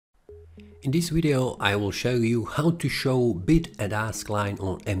In this video I will show you how to show bid and ask line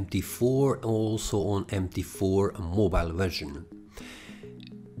on MT4 and also on MT4 mobile version.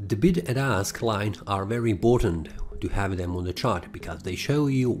 The bid and ask line are very important to have them on the chart because they show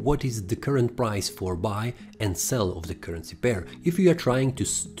you what is the current price for buy and sell of the currency pair if you are trying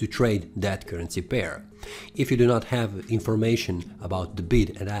to trade that currency pair. If you do not have information about the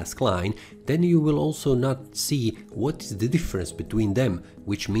bid and ask line, then you will also not see what is the difference between them,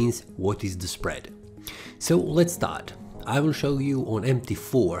 which means what is the spread. So let's start. I will show you on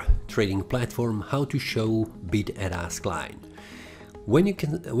MT4 trading platform how to show bid and ask line. When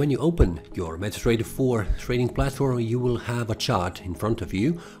you open your MetaTrader 4 trading platform, you will have a chart in front of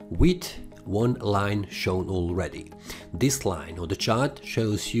you with one line shown already. This line on the chart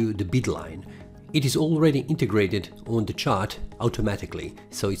shows you the bid line. It is already integrated on the chart automatically,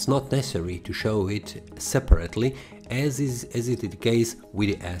 so it's not necessary to show it separately as it is the case with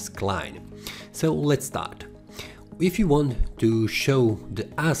the ask line. So let's start. If you want to show the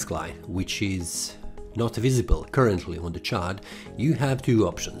ask line, which is not visible currently on the chart, you have two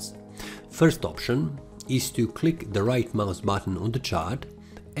options. First option is to click the right mouse button on the chart,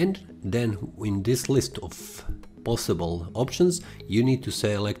 and then in this list of possible options you need to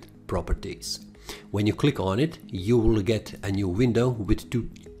select properties. When you click on it, you will get a new window with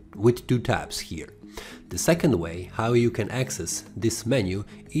two tabs here. The second way how you can access this menu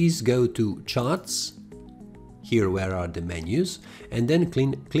is go to charts, here where are the menus, and then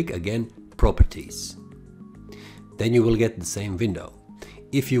click again properties. Then you will get the same window.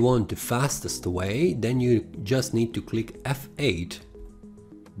 If you want the fastest way, then you just need to click F8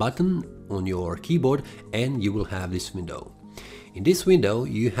 button on your keyboard and you will have this window. In this window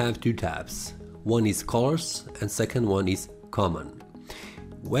you have two tabs. One is colors and second one is common.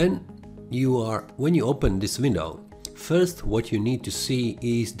 When you open this window, first what you need to see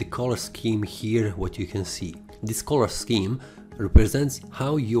is the color scheme here, what you can see. This color scheme represents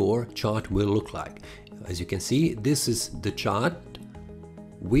how your chart will look like. As you can see, this is the chart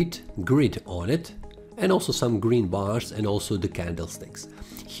with grid on it and also some green bars and also the candlesticks.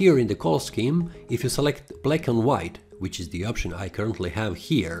 Here in the color scheme, if you select black and white, which is the option I currently have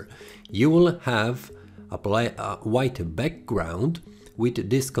here, you will have a white background with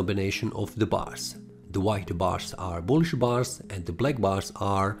this combination of the bars. The white bars are bullish bars and the black bars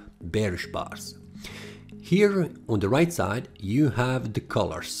are bearish bars. Here on the right side you have the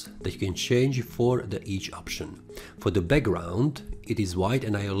colors that you can change for each option. For the background it is white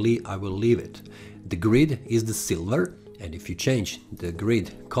and I will leave it. The grid is the silver, and if you change the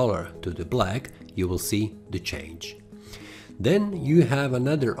grid color to the black you will see the change. Then you have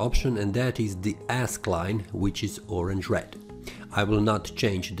another option, and that is the ask line, which is orange red. I will not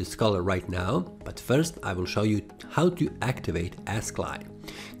change this color right now, but first I will show you how to activate ask line.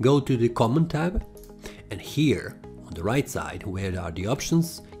 Go to the common tab, and here on the right side where are the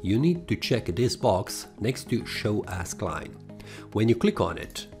options, you need to check this box next to show ask line. When you click on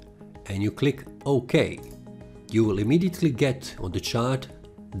it and you click OK, you will immediately get on the chart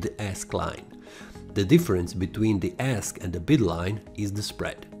the ask line. The difference between the ask and the bid line is the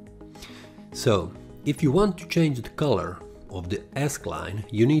spread. So if you want to change the color of the ask line,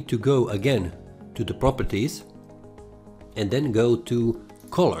 you need to go again to the properties and then go to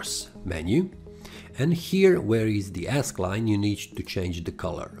colors menu. And here where is the ask line, you need to change the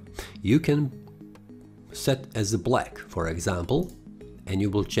color. You can set as a black, for example, and you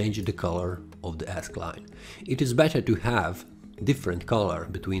will change the color of the ask line. It is better to have different color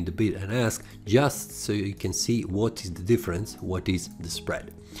between the bid and ask, just so you can see what is the difference, what is the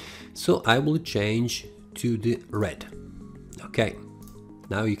spread. So I will change to the red. Okay,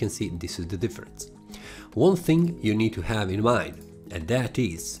 now you can see this is the difference. One thing you need to have in mind, and that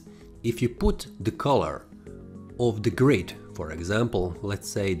is, if you put the color of the grid, for example, let's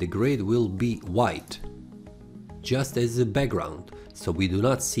say the grid will be white, just as a background, so we do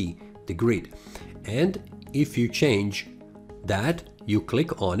not see the grid. And if you change that, you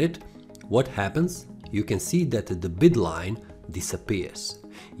click on it, what happens? You can see that the bid line disappears.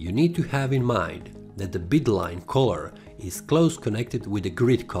 You need to have in mind that the bid line color is close connected with the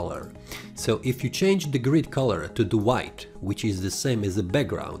grid color. So if you change the grid color to the white, which is the same as the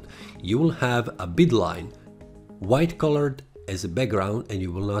background, you will have a bid line white colored as a background and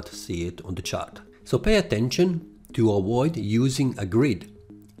you will not see it on the chart. So pay attention to avoid using a grid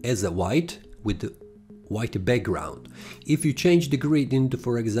as a white with the white background. If you change the grid into,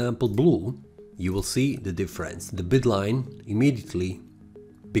 for example, blue, you will see the difference. The bid line immediately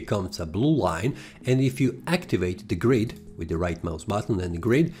becomes a blue line, and if you activate the grid with the right mouse button and the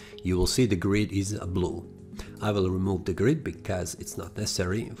grid, you will see the grid is a blue. I will remove the grid because it's not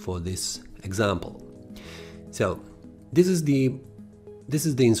necessary for this example. So this is the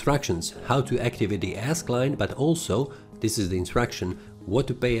instructions how to activate the ask line, but also this is the instruction what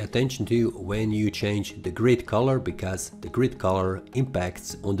to pay attention to when you change the grid color, because the grid color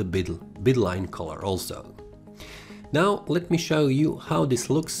impacts on the bid line color also. Now let me show you how this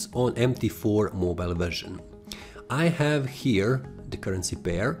looks on MT4 mobile version. I have here the currency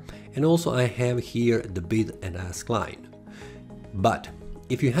pair, and also I have here the bid and ask line. But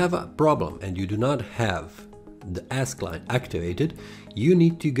if you have a problem and you do not have the ask line activated, you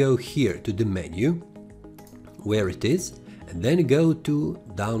need to go here to the menu where it is, and then go to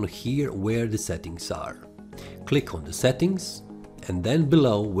down here where the settings are. Click on the settings, and then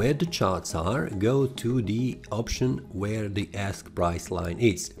below where the charts are, go to the option where the ask price line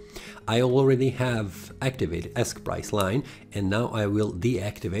is. I already have activated ask price line, and now I will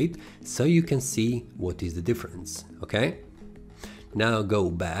deactivate so you can see what is the difference. Okay, now go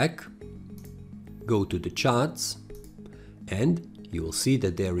back, go to the charts, and you will see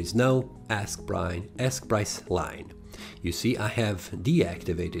that there is no ask price line. You see, I have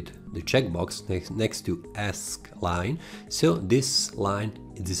deactivated the checkbox next to ask line, so this line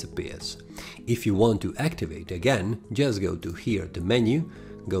disappears. If you want to activate again, just go to here the menu,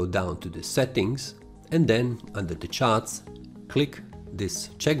 go down to the settings, and then under the charts click this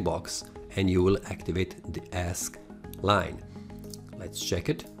checkbox and you will activate the ask line. Let's check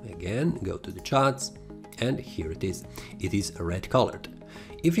it again, go to the charts, and here it is. It is red colored.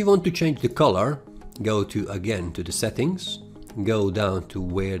 If you want to change the color, go to again to the settings, go down to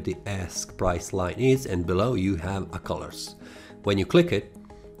where the ask price line is, and below you have a colors. When you click it,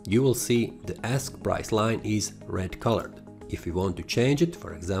 you will see the ask price line is red colored. If you want to change it,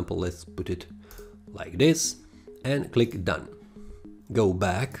 for example, let's put it like this and click done. Go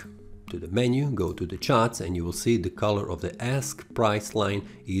back to the menu, go to the charts, and you will see the color of the ask price line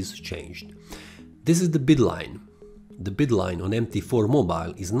is changed. This is the bid line. The bid line on MT4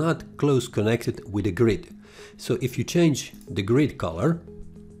 mobile is not close connected with the grid. So if you change the grid color,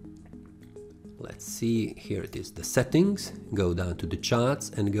 let's see, here it is, the settings, go down to the charts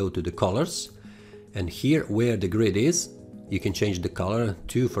and go to the colors, and here where the grid is, you can change the color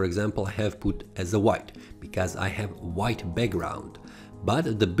to, for example, I have put as a white because I have white background,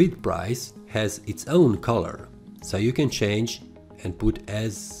 but the bid price has its own color, so you can change and put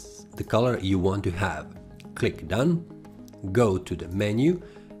as the color you want to have. Click done, go to the menu,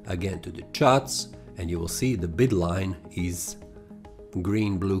 again to the charts, and you will see the bid line is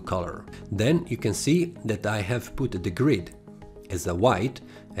green-blue color. Then you can see that I have put the grid as a white,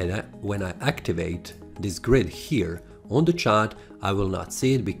 and when I activate this grid here on the chart, I will not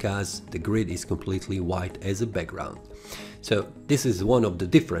see it because the grid is completely white as a background. So this is one of the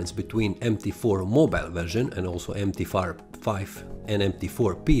difference between MT4 mobile version and also MT4 and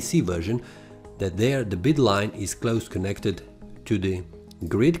MT4 PC version, that there the bid line is close connected to the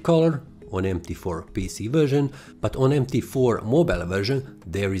grid color on MT4 PC version, but on MT4 mobile version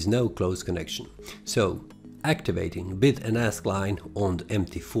there is no close connection. So activating bid and ask line on the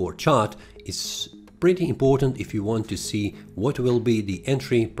MT4 chart is pretty important if you want to see what will be the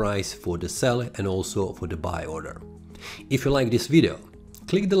entry price for the sell and also for the buy order. If you like this video,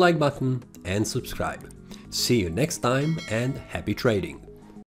 click the like button and subscribe. See you next time and happy trading!